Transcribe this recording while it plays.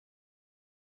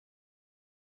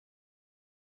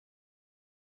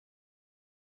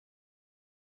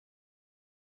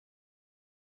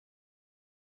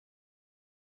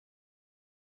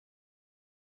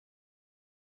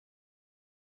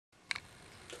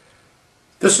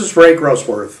This is Ray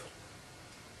Grosswirth.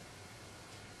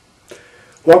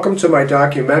 Welcome to my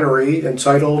documentary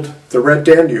entitled The Red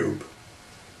Danube.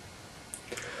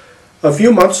 A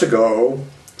few months ago,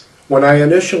 when I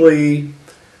initially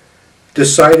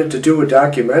decided to do a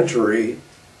documentary,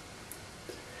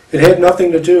 it had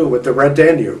nothing to do with the Red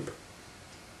Danube.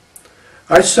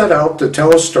 I set out to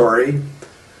tell a story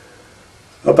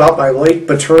about my late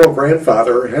paternal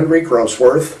grandfather, Henry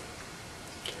Grosswirth.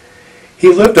 He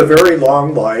lived a very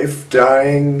long life,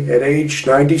 dying at age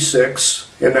 96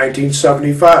 in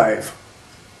 1975.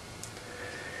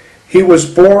 He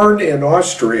was born in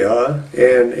Austria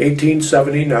in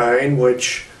 1879,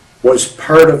 which was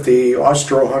part of the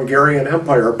Austro-Hungarian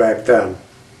Empire back then.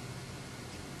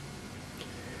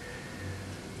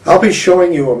 I'll be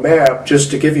showing you a map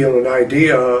just to give you an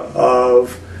idea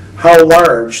of how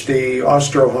large the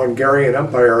Austro-Hungarian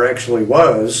Empire actually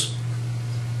was.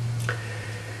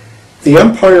 The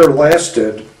empire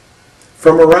lasted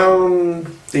from around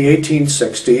the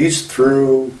 1860s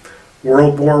through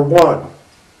World War I.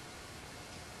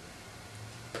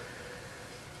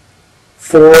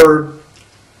 For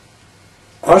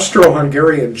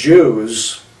Austro-Hungarian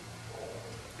Jews,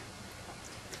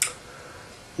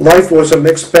 life was a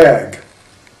mixed bag.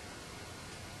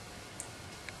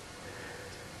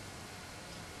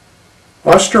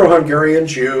 Austro-Hungarian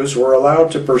Jews were allowed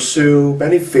to pursue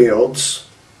many fields,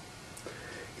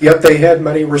 yet they had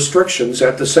many restrictions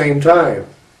at the same time.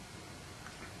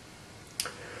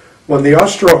 When the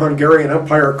Austro-Hungarian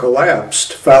Empire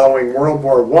collapsed following World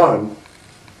War I,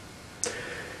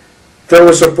 there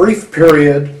was a brief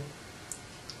period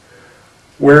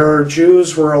where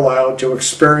Jews were allowed to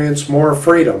experience more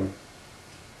freedom,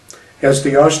 as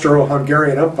the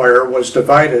Austro-Hungarian Empire was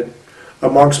divided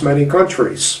amongst many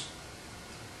countries.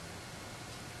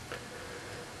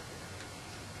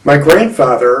 My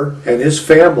grandfather and his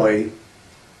family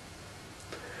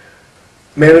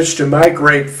managed to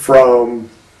migrate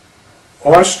from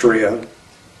Austria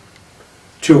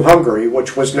to Hungary,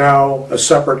 which was now a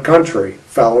separate country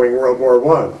following World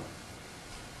War I.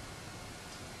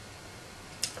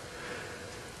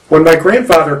 When my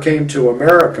grandfather came to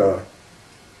America,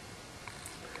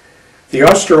 the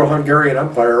Austro-Hungarian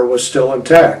Empire was still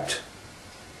intact.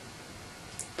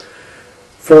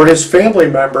 For his family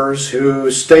members who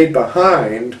stayed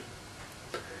behind,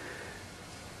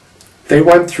 they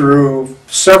went through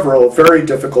several very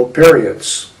difficult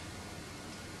periods.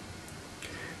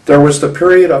 There was the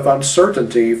period of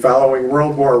uncertainty following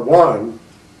World War I,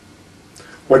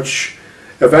 which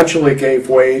eventually gave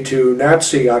way to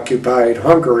Nazi-occupied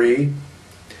Hungary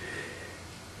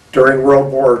during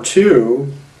World War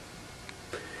II,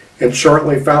 and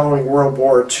shortly following World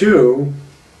War II,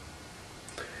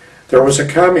 there was a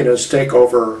communist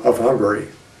takeover of Hungary.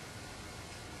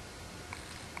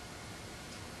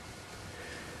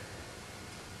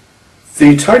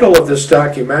 The title of this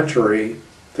documentary,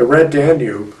 The Red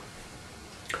Danube,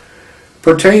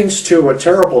 pertains to a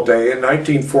terrible day in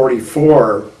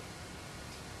 1944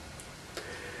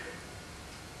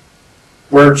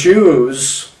 where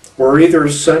Jews were either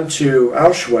sent to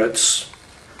Auschwitz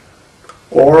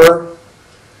or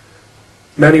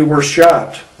many were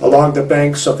shot along the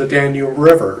banks of the Danube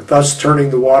River, thus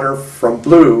turning the water from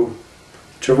blue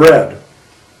to red.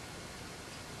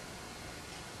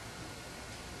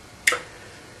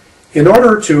 In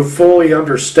order to fully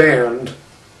understand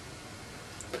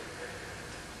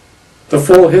the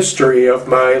full history of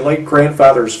my late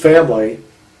grandfather's family,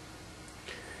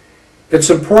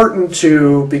 it's important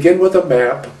to begin with a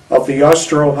map of the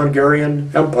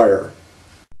Austro-Hungarian Empire.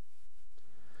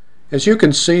 As you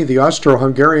can see, the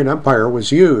Austro-Hungarian Empire was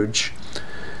huge.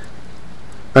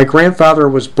 My grandfather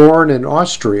was born in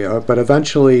Austria, but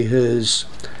eventually his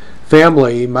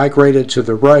family migrated to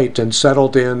the right and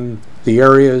settled in the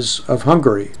areas of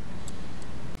Hungary.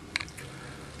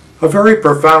 A very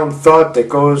profound thought that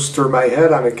goes through my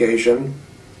head on occasion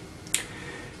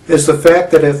is the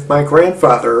fact that if my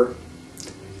grandfather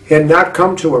had not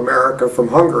come to America from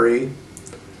Hungary,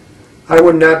 I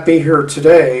would not be here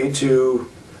today to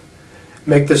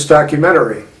make this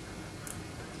documentary.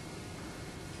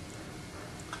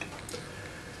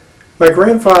 My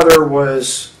grandfather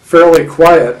was fairly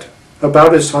quiet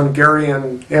about his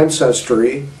Hungarian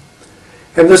ancestry,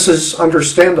 and this is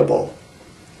understandable.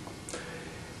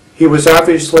 He was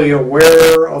obviously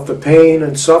aware of the pain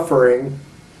and suffering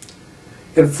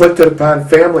inflicted upon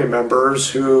family members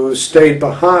who stayed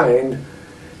behind,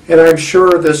 and I'm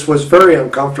sure this was very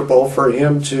uncomfortable for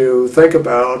him to think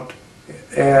about,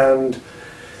 and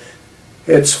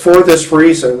it's for this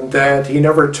reason that he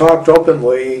never talked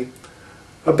openly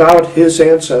about his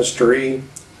ancestry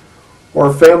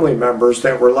or family members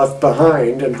that were left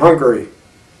behind in Hungary.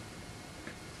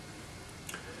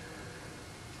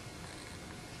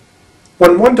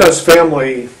 When one does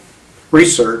family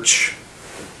research,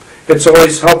 it's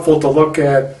always helpful to look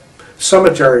at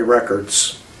cemetery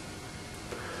records.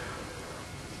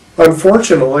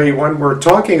 Unfortunately, when we're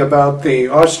talking about the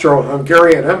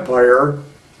Austro-Hungarian Empire,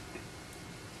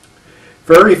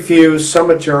 very few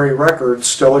cemetery records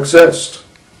still exist.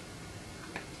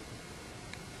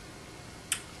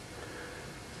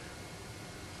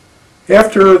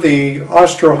 After the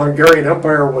Austro-Hungarian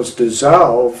Empire was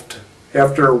dissolved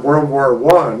after World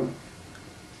War I,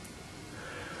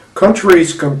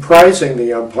 countries comprising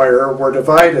the empire were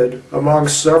divided among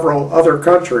several other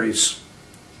countries,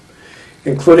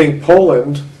 including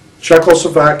Poland,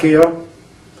 Czechoslovakia,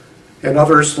 and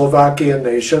other Slovakian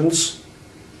nations,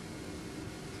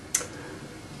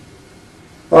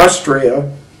 Austria,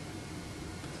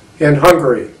 and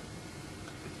Hungary.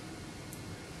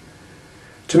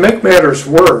 To make matters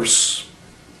worse,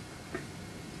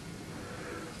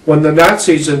 when the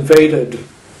Nazis invaded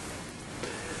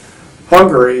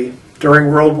Hungary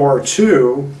during World War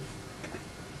II,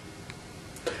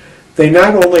 they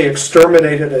not only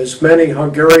exterminated as many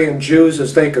Hungarian Jews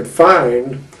as they could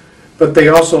find, but they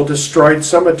also destroyed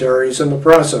cemeteries in the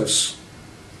process.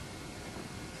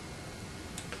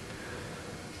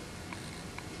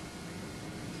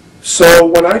 So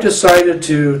when I decided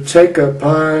to take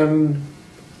upon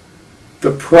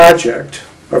the project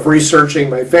of researching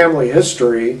my family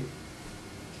history,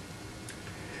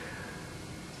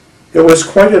 it was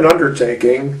quite an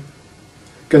undertaking,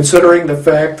 considering the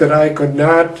fact that I could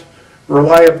not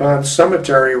rely upon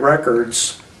cemetery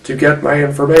records to get my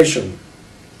information.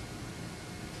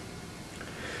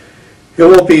 It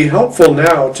will be helpful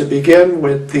now to begin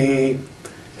with the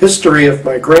history of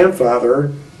my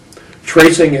grandfather,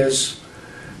 tracing his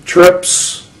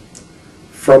trips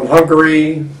from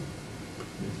Hungary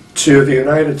to the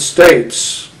United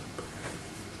States.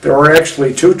 There were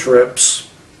actually 2 trips.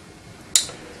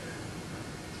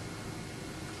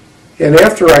 And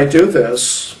after I do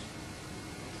this,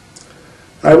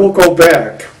 I will go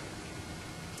back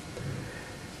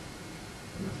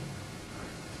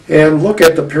and look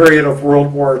at the period of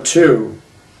World War II.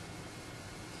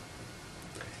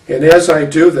 And as I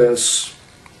do this,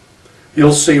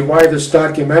 you'll see why this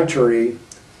documentary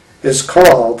is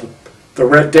called the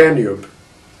Red Danube.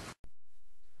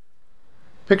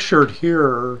 Pictured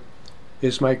here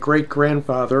is my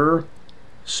great-grandfather,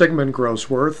 Sigmund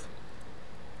Grosswirth.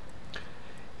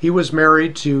 He was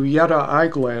married to Jetta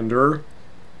Eiglander,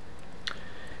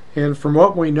 and from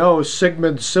what we know,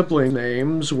 Sigmund's sibling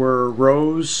names were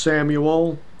Rose,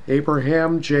 Samuel,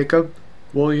 Abraham, Jacob,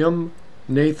 William,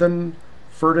 Nathan,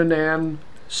 Ferdinand,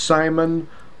 Simon,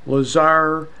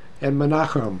 Lazar, and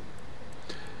Menachem.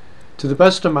 To the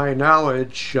best of my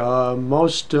knowledge,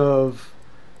 most of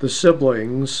the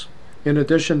siblings, in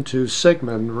addition to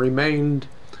Sigmund, remained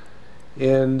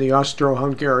in the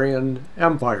Austro-Hungarian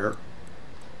Empire.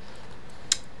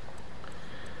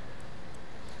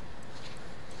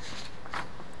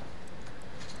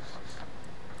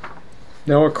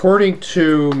 Now, according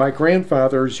to my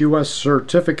grandfather's U.S.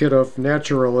 Certificate of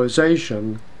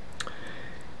Naturalization,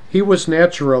 he was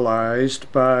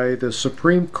naturalized by the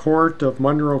Supreme Court of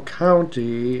Monroe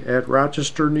County at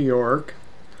Rochester, New York,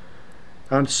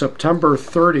 on September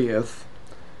 30th,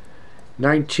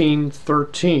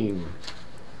 1913.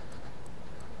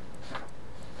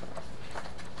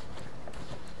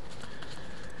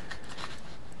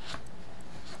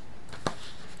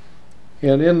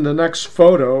 And in the next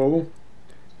photo,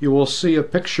 you will see a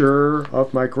picture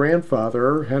of my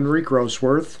grandfather, Henry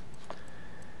Grosswirth,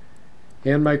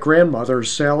 and my grandmother,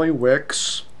 Sally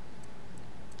Wicks.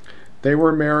 They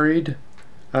were married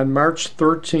on March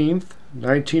 13th,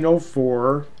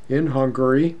 1904 in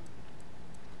Hungary,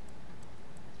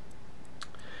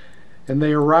 and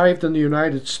they arrived in the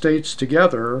United States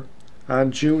together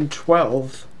on June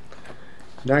 12th,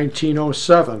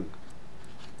 1907.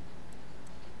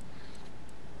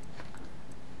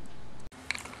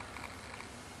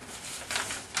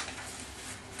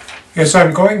 As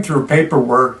I'm going through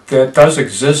paperwork that does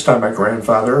exist on my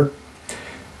grandfather,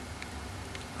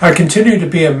 I continue to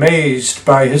be amazed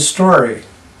by his story.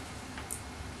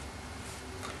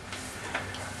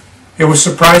 It was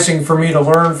surprising for me to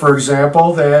learn, for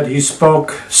example, that he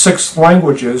spoke 6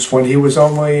 languages when he was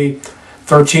only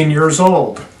 13 years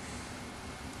old.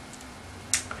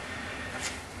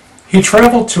 He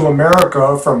traveled to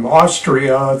America from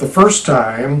Austria the first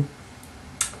time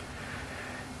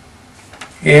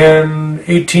in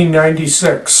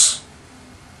 1896.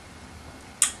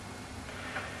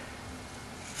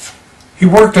 He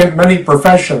worked at many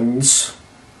professions,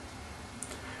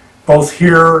 both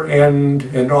here and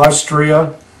in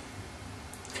Austria,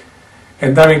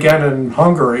 and then again in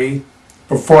Hungary,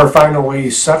 before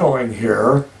finally settling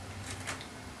here.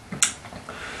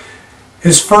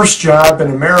 His first job in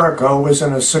America was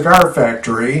in a cigar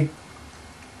factory.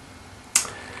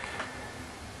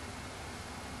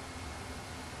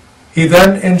 He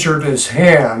then injured his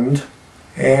hand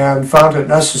and found it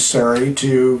necessary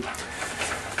to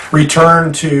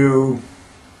return to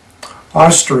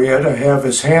Austria to have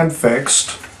his hand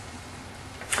fixed.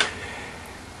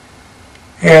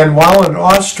 And while in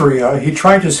Austria, he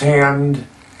tried his hand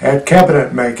at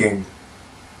cabinet making.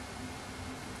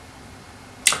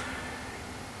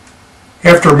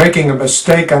 After making a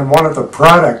mistake on one of the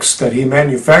products that he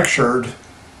manufactured,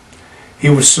 he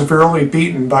was severely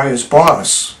beaten by his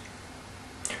boss.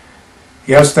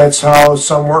 Yes, that's how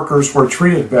some workers were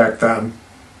treated back then.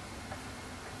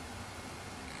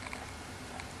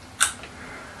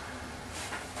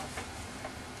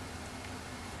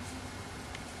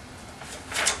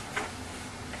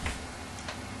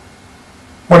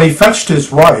 When he fetched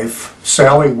his wife,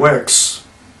 Sally Wicks,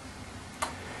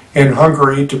 in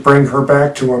Hungary to bring her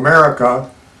back to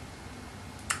America,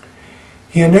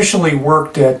 he initially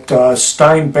worked at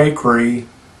Stein Bakery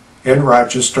in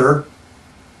Rochester,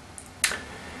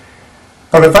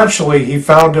 but eventually he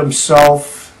found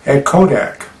himself at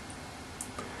Kodak.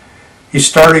 He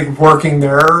started working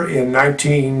there in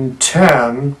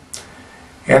 1910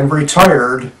 and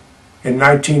retired in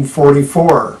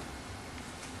 1944.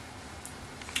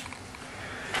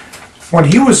 When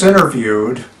he was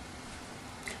interviewed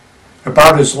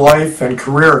about his life and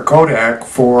career at Kodak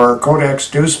for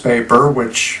Kodak's newspaper,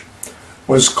 which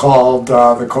was called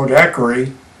the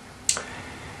Kodakery,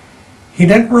 he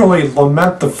didn't really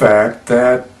lament the fact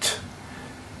that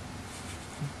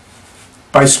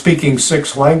by speaking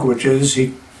 6 languages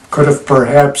he could have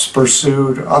perhaps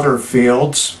pursued other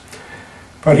fields,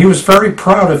 but he was very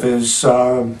proud of his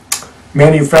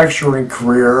manufacturing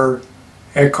career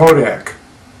at Kodak.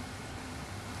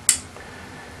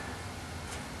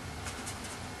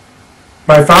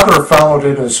 My father followed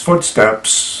in his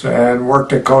footsteps and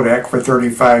worked at Kodak for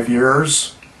 35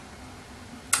 years.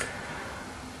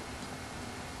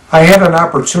 I had an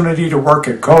opportunity to work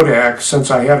at Kodak since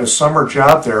I had a summer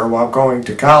job there while going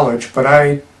to college, but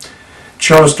I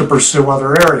chose to pursue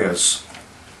other areas.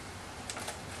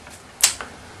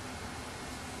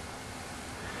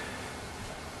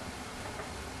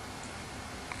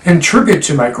 In tribute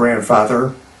to my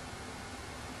grandfather,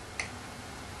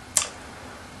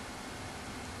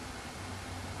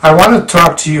 I want to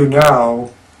talk to you now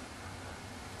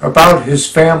about his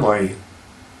family.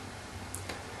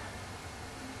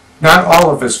 Not all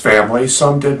of his family,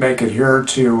 some did make it here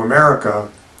to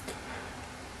America,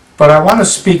 but I want to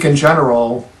speak in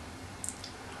general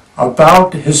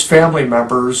about his family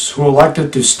members who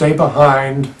elected to stay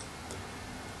behind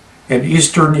in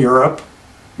Eastern Europe,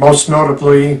 most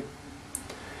notably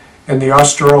in the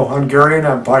Austro-Hungarian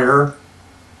Empire,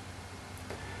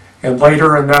 and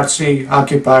later in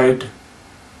Nazi-occupied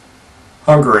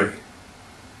Hungary.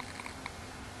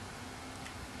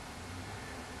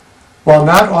 While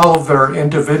not all of their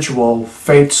individual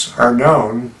fates are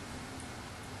known,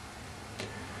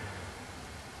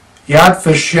 Yad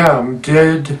Vashem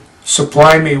did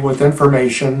supply me with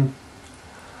information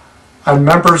on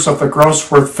members of the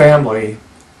Grosswirth family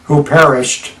who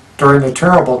perished during the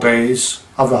terrible days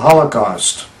of the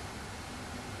Holocaust.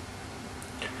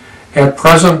 At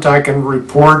present, I can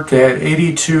report that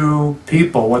 82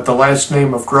 people with the last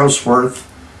name of Grosswirth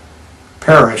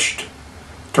perished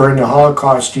during the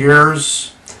Holocaust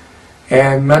years,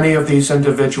 and many of these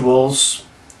individuals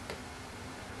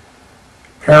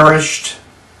perished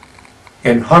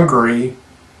in Hungary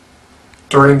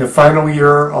during the final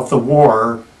year of the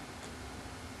war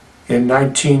in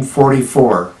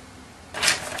 1944.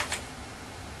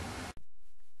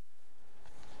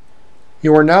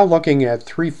 You are now looking at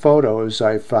 3 photos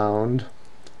I found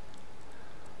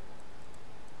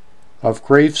of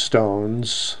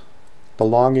gravestones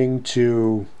belonging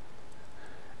to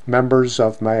members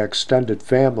of my extended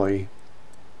family.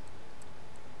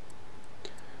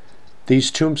 These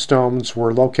tombstones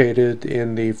were located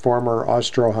in the former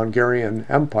Austro-Hungarian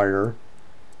Empire.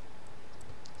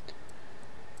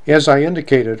 As I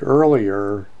indicated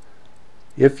earlier,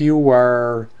 if you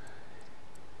are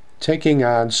taking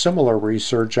on similar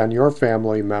research on your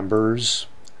family members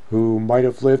who might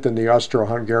have lived in the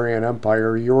Austro-Hungarian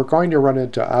Empire, you are going to run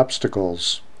into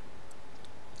obstacles.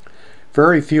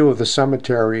 Very few of the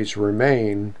cemeteries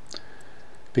remain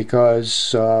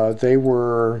because they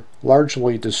were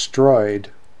largely destroyed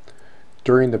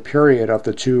during the period of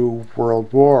the two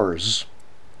world wars.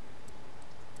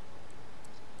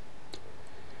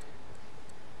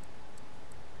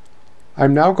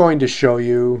 I'm now going to show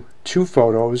you two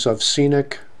photos of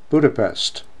scenic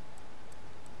Budapest.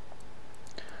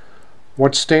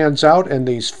 What stands out in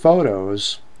these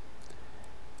photos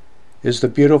is the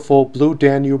beautiful blue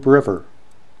Danube River.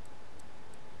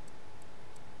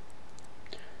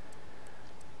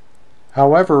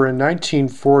 However, in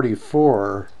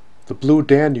 1944, the blue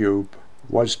Danube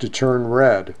was to turn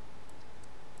red.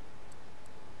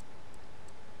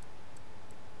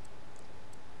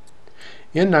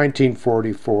 In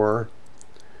 1944,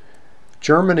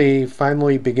 Germany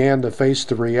finally began to face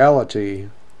the reality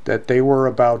that they were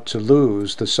about to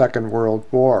lose the Second World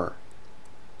War.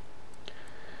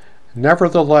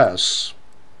 Nevertheless,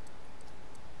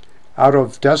 out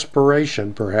of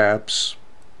desperation perhaps,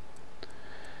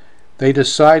 they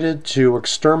decided to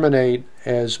exterminate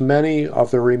as many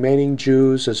of the remaining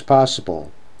Jews as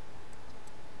possible.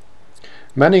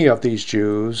 Many of these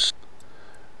Jews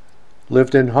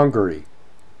lived in Hungary.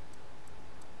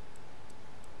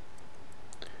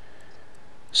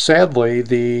 Sadly,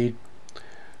 the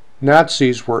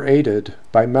Nazis were aided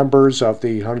by members of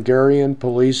the Hungarian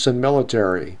police and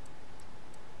military,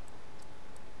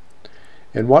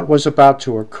 and what was about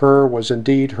to occur was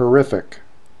indeed horrific.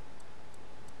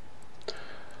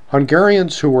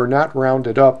 Hungarians who were not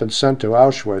rounded up and sent to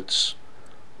Auschwitz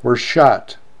were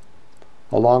shot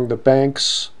along the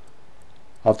banks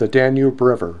of the Danube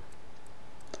River,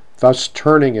 thus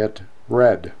turning it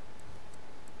red.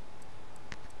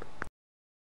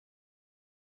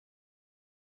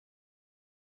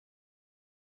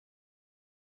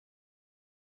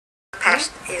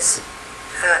 Budapest is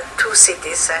two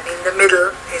cities, and in the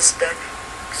middle is the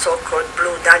so-called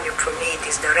blue Danube. For me it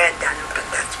is the red Danube, but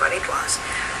that's what it was.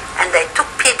 And they took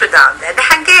people down there, the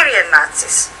Hungarian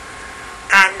Nazis,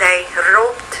 and they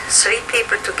roped 3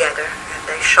 people together and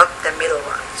they shot the middle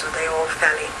one, so they all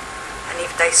fell in. And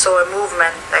if they saw a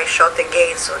movement, they shot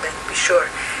again, so they'd be sure.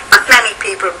 But many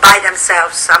people by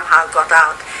themselves somehow got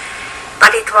out.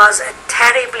 But it was a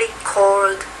terribly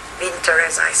cold winter,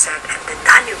 as I said, and the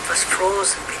Danube was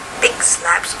frozen with big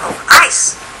slabs of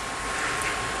ice.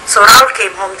 So Raoul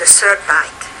came home the 3rd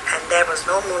night, and there was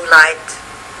no moonlight,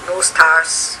 no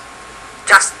stars,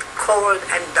 just cold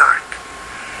and dark.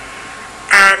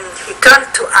 And he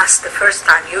turned to us the first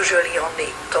time, usually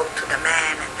only talked to the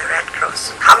man and the Red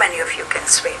Cross. How many of you can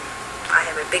swim? I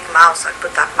have a big mouth, I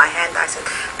put up my hand, I said,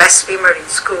 best swimmer in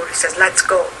school. He says, let's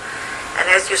go. And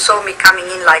as you saw me coming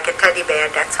in like a teddy bear,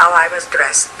 that's how I was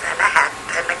dressed, and a hat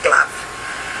and a glove.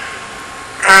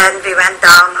 And we went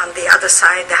down on the other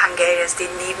side. The Hungarians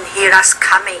didn't even hear us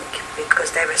coming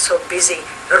because they were so busy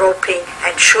roping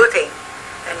and shooting.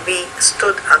 And we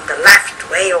stood on the left,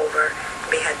 way over.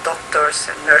 We had doctors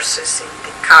and nurses in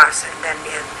the cars, and then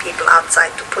we had people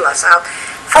outside to pull us out.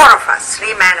 4 of us,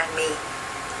 3 men and me,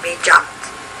 we jumped.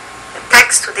 And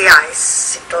thanks to the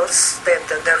icicles,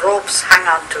 the ropes hung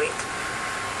onto it,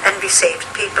 and we saved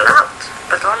people out,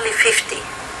 but only 50.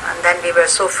 And then we were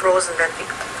so frozen that we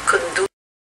couldn't do.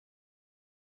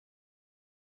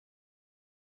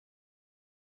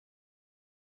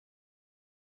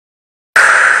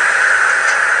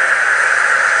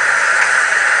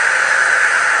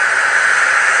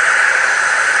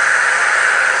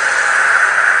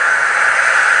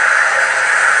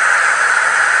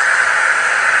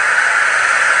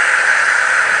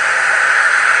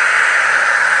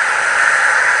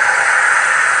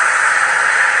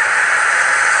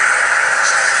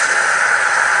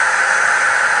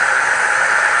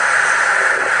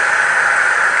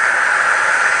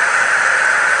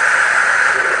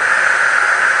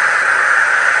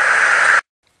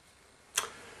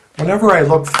 Whenever I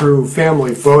look through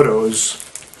family photos,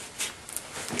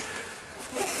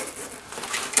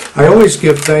 I always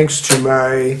give thanks to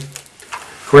my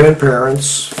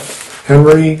grandparents,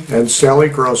 Henry and Sally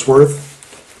Grosswirth,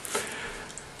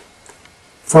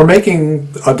 for making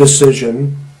a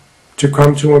decision to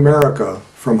come to America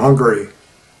from Hungary.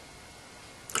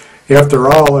 After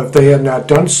all, if they had not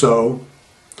done so,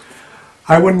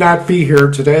 I would not be here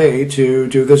today to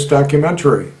do this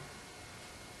documentary.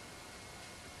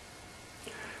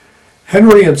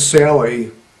 Henry and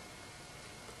Sally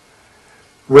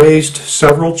raised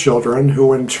several children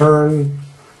who in turn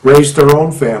raised their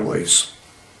own families.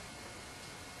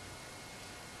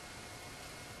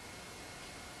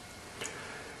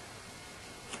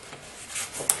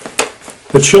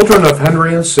 The children of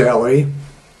Henry and Sally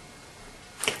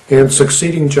and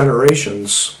succeeding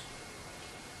generations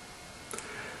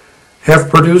have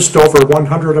produced over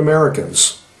 100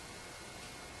 Americans.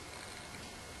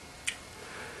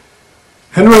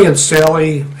 Henry and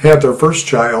Sally had their first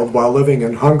child while living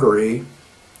in Hungary.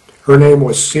 Her name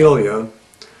was Celia,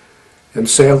 and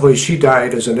sadly she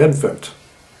died as an infant.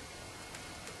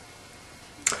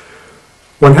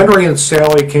 When Henry and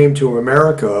Sally came to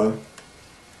America,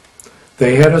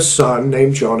 they had a son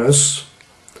named Jonas,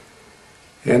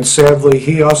 and sadly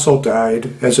he also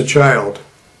died as a child.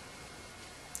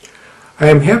 I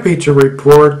am happy to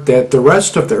report that the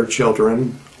rest of their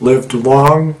children lived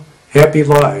long, happy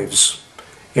lives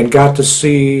and got to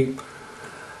see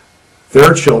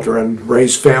their children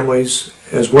raise families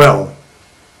as well.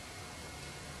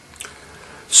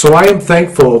 So I am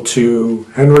thankful to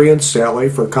Henry and Sally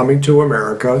for coming to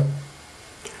America,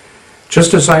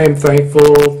 just as I am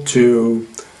thankful to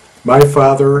my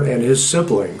father and his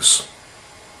siblings.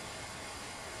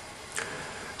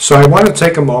 So I want to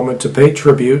take a moment to pay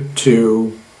tribute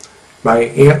to my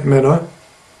Aunt Minna,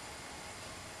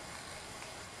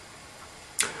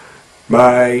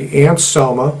 my Aunt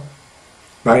Selma,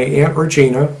 my Aunt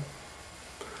Regina,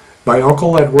 my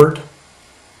Uncle Edward,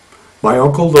 my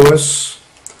Uncle Louis,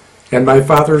 and my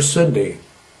father Sidney,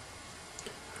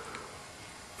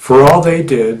 for all they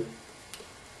did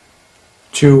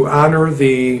to honor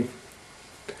the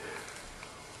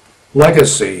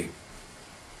legacy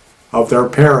of their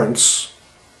parents,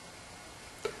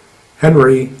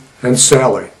 Henry and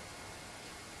Sally.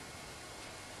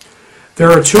 There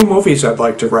are two movies I'd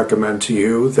like to recommend to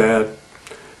you that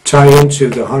tie into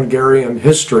the Hungarian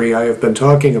history I have been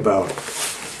talking about.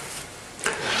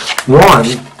 One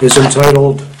is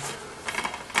entitled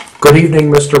Good Evening,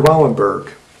 Mr.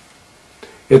 Wallenberg.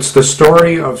 It's the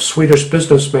story of Swedish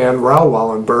businessman Raoul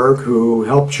Wallenberg, who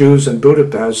helped Jews in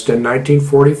Budapest in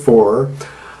 1944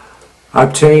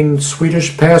 obtain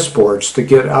Swedish passports to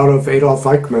get out of Adolf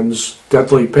Eichmann's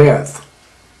deadly path.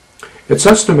 It's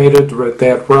estimated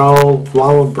that Raoul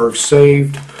Wallenberg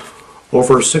saved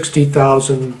over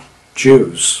 60,000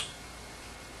 Jews.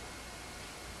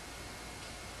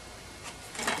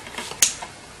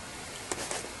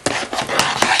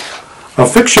 A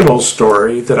fictional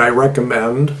story that I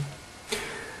recommend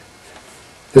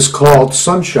is called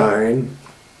Sunshine,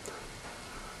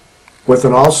 with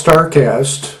an all-star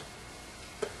cast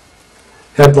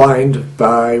headlined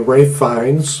by Ralph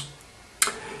Fiennes.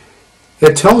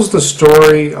 It tells the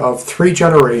story of 3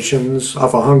 generations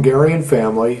of a Hungarian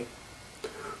family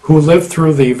who lived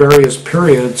through the various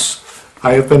periods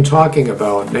I have been talking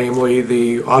about, namely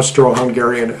the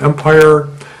Austro-Hungarian Empire,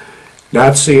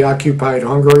 Nazi-occupied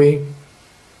Hungary,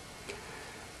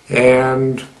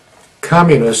 and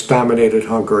communist-dominated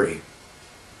Hungary.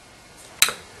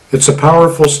 It's a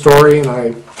powerful story, and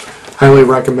I highly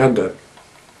recommend it.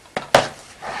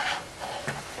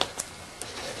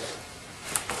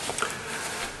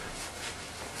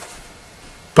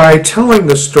 By telling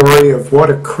the story of what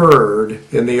occurred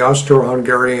in the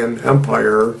Austro-Hungarian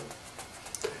Empire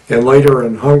and later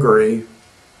in Hungary,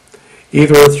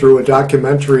 either through a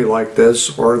documentary like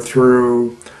this or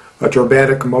through a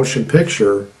dramatic motion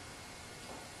picture,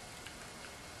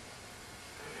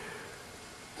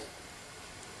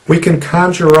 we can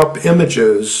conjure up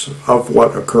images of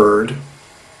what occurred,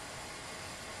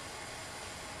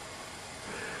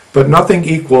 but nothing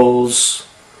equals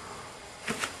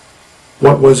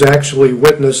what was actually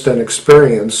witnessed and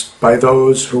experienced by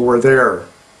those who were there.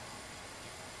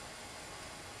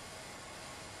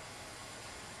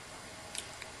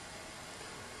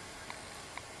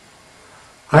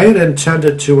 I had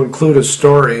intended to include a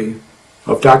story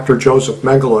of Dr. Joseph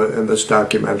Mengele in this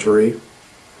documentary.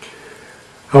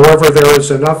 However, there is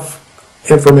enough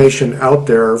information out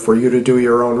there for you to do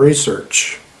your own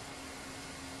research.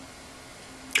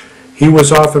 He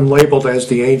was often labeled as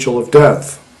the angel of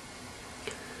death.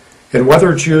 And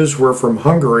whether Jews were from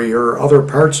Hungary or other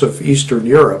parts of Eastern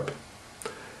Europe,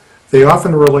 they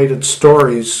often related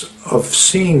stories of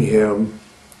seeing him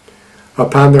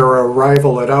upon their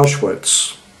arrival at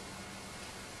Auschwitz.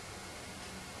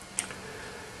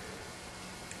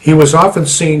 He was often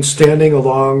seen standing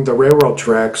along the railroad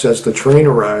tracks as the train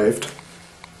arrived,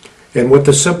 and with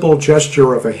the simple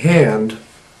gesture of a hand,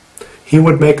 he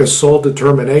would make a sole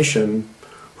determination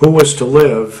who was to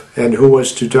live and who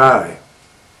was to die.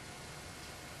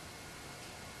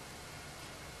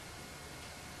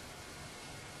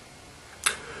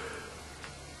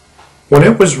 When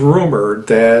it was rumored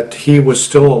that he was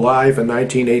still alive in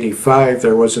 1985,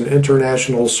 there was an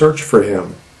international search for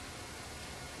him.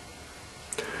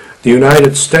 The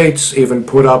United States even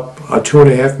put up a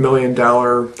 $2.5 million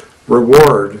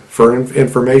reward for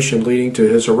information leading to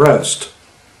his arrest.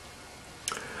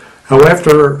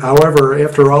 However,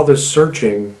 after all this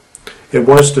searching, it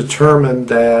was determined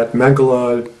that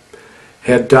Mengele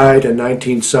had died in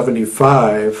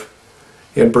 1975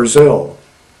 in Brazil.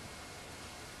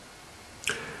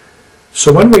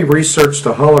 So when we research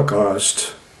the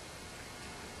Holocaust,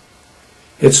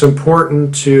 it's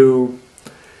important to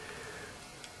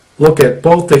look at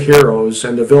both the heroes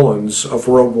and the villains of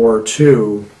World War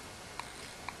II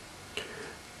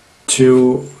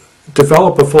to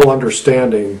develop a full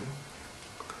understanding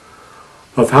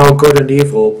of how good and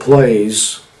evil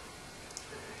plays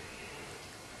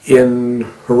in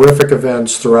horrific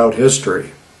events throughout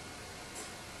history.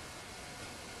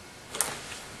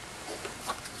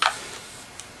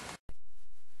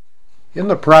 In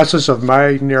the process of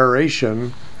my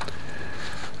narration,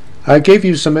 I gave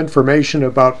you some information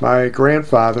about my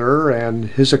grandfather and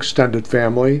his extended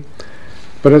family,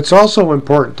 but it's also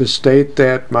important to state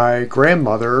that my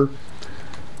grandmother,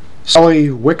 Sally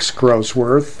Wicks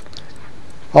Grosswirth,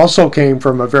 also came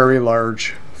from a very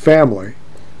large family.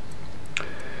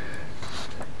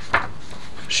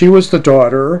 She was the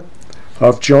daughter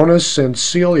of Jonas and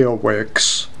Celia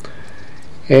Wicks,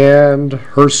 and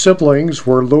her siblings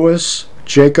were Louis,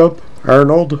 Jacob,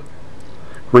 Arnold,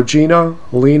 Regina,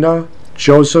 Lena,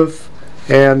 Joseph,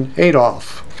 and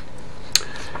Adolf.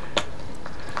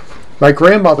 My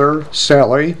grandmother,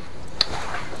 Sally,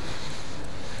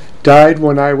 died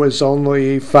when I was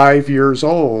only 5 years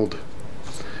old.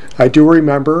 I do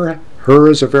remember her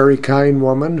as a very kind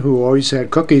woman who always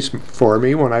had cookies for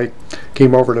me when I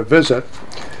came over to visit.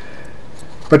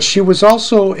 But she was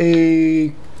also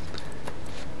a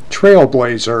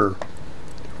trailblazer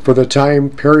for the time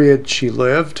period she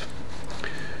lived.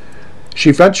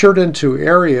 She ventured into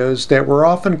areas that were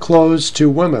often closed to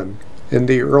women in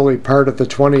the early part of the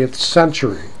 20th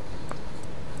century.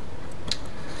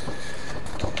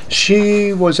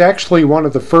 She was actually one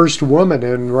of the first women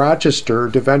in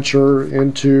Rochester to venture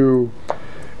into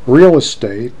real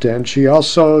estate, and she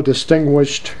also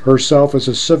distinguished herself as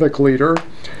a civic leader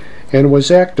and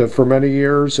was active for many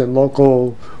years in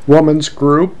local women's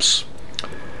groups.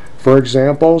 For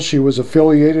example, she was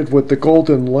affiliated with the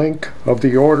Golden Link of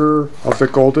the Order of the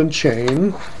Golden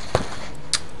Chain.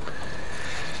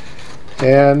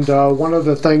 And one of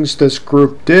the things this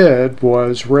group did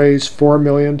was raise $4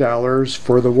 million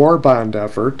for the war bond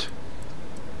effort.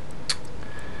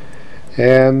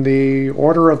 And the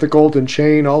Order of the Golden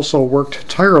Chain also worked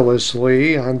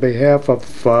tirelessly on behalf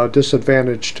of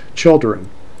disadvantaged children.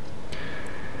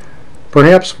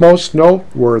 Perhaps most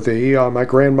noteworthy, my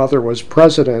grandmother was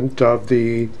president of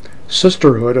the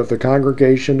Sisterhood of the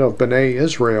Congregation of B'nai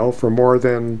Israel for more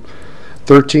than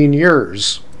 13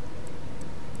 years.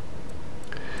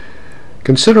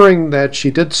 Considering that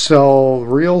she did sell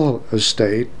real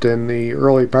estate in the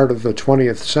early part of the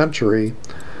 20th century,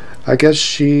 I guess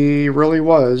she really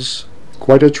was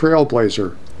quite a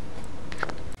trailblazer.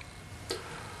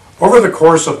 Over the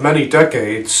course of many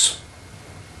decades,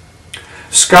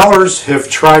 scholars have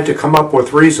tried to come up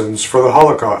with reasons for the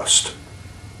Holocaust.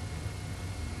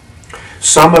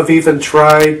 Some have even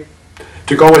tried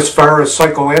to go as far as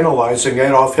psychoanalyzing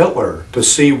Adolf Hitler to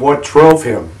see what drove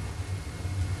him.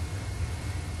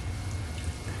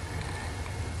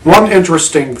 One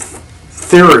interesting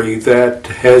theory that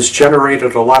has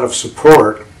generated a lot of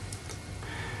support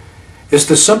is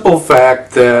the simple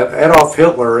fact that Adolf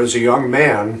Hitler, as a young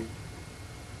man,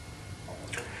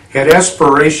 had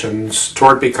aspirations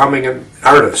toward becoming an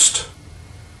artist.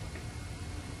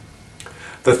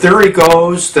 The theory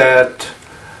goes that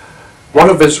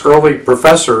one of his early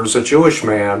professors, a Jewish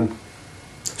man,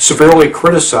 severely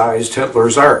criticized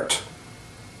Hitler's art.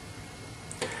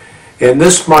 And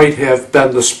this might have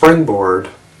been the springboard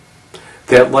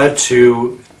that led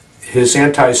to his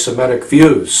anti-Semitic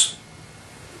views.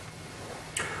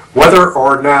 Whether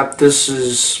or not this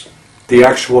is the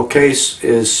actual case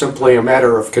is simply a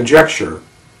matter of conjecture.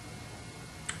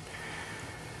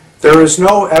 There is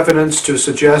no evidence to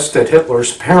suggest that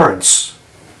Hitler's parents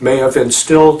may have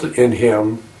instilled in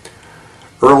him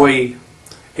early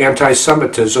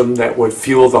anti-Semitism that would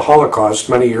fuel the Holocaust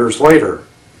many years later.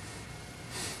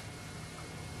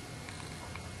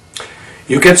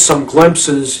 You get some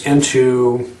glimpses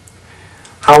into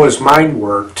how his mind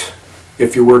worked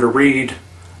if you were to read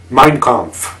Mein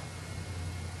Kampf.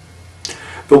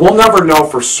 But we'll never know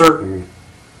for certain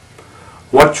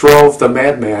what drove the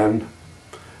madman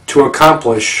to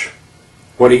accomplish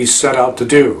what he set out to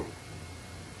do.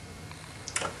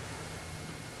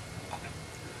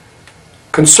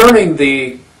 Concerning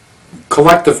the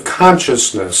collective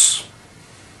consciousness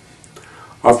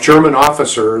of German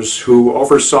officers who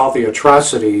oversaw the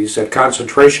atrocities at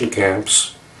concentration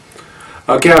camps,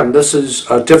 again, this is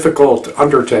a difficult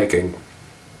undertaking.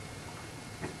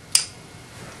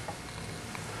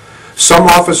 Some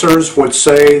officers would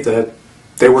say that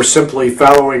they were simply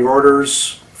following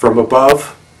orders from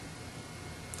above.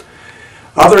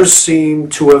 Others seem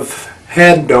to have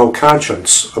had no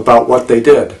conscience about what they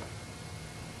did.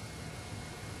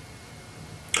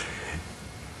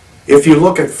 If you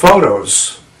look at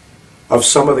photos of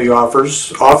some of the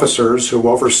officers who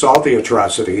oversaw the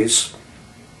atrocities,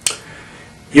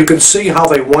 you can see how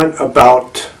they went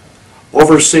about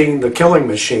overseeing the killing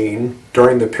machine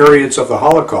during the periods of the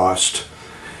Holocaust,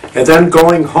 and then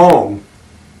going home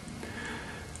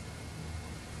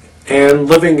and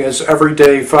living as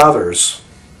everyday fathers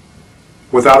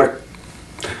without a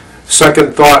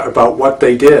second thought about what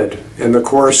they did in the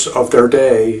course of their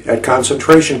day at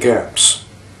concentration camps.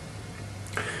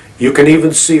 You can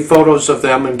even see photos of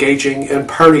them engaging in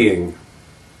partying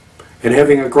and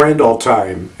having a grand old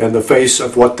time in the face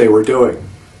of what they were doing.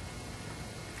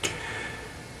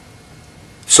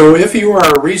 So if you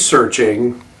are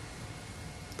researching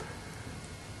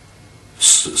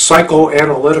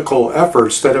psychoanalytical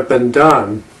efforts that have been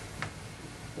done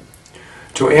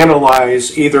to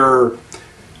analyze either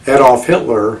Adolf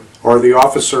Hitler or the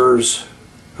officers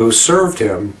who served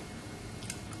him,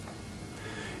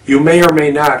 you may or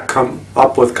may not come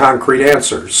up with concrete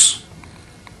answers.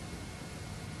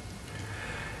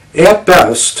 At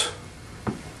best,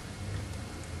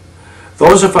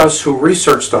 those of us who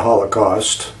research the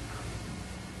Holocaust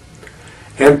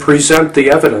and present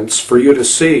the evidence for you to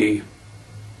see,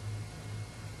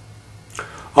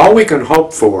 all we can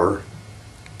hope for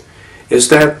is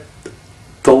that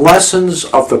the lessons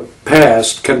of the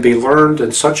past can be learned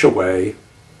in such a way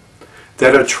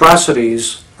that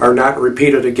atrocities are not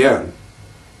repeated again.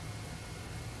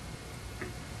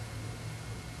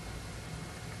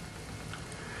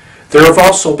 There have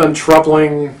also been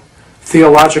troubling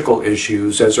theological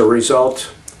issues as a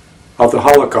result of the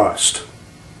Holocaust.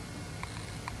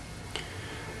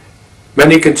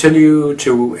 Many continue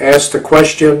to ask the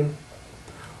question,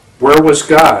 where was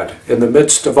God in the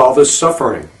midst of all this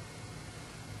suffering?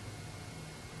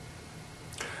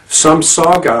 Some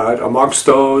saw God amongst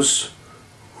those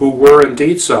who were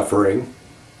indeed suffering,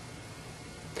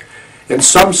 and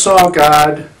some saw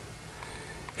God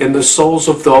in the souls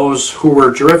of those who were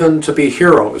driven to be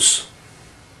heroes.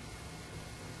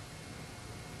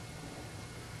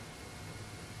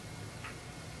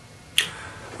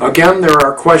 Again, there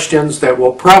are questions that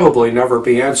will probably never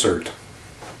be answered.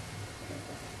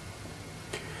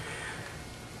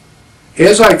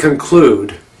 As I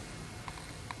conclude,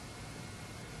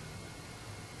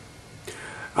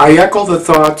 I echo the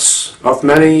thoughts of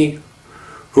many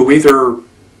who either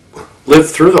lived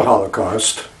through the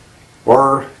Holocaust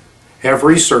or have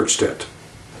researched it.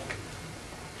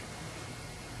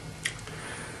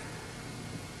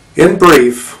 In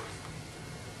brief,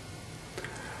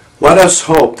 let us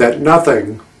hope that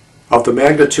nothing of the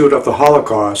magnitude of the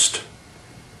Holocaust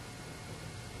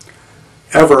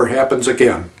ever happens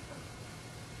again.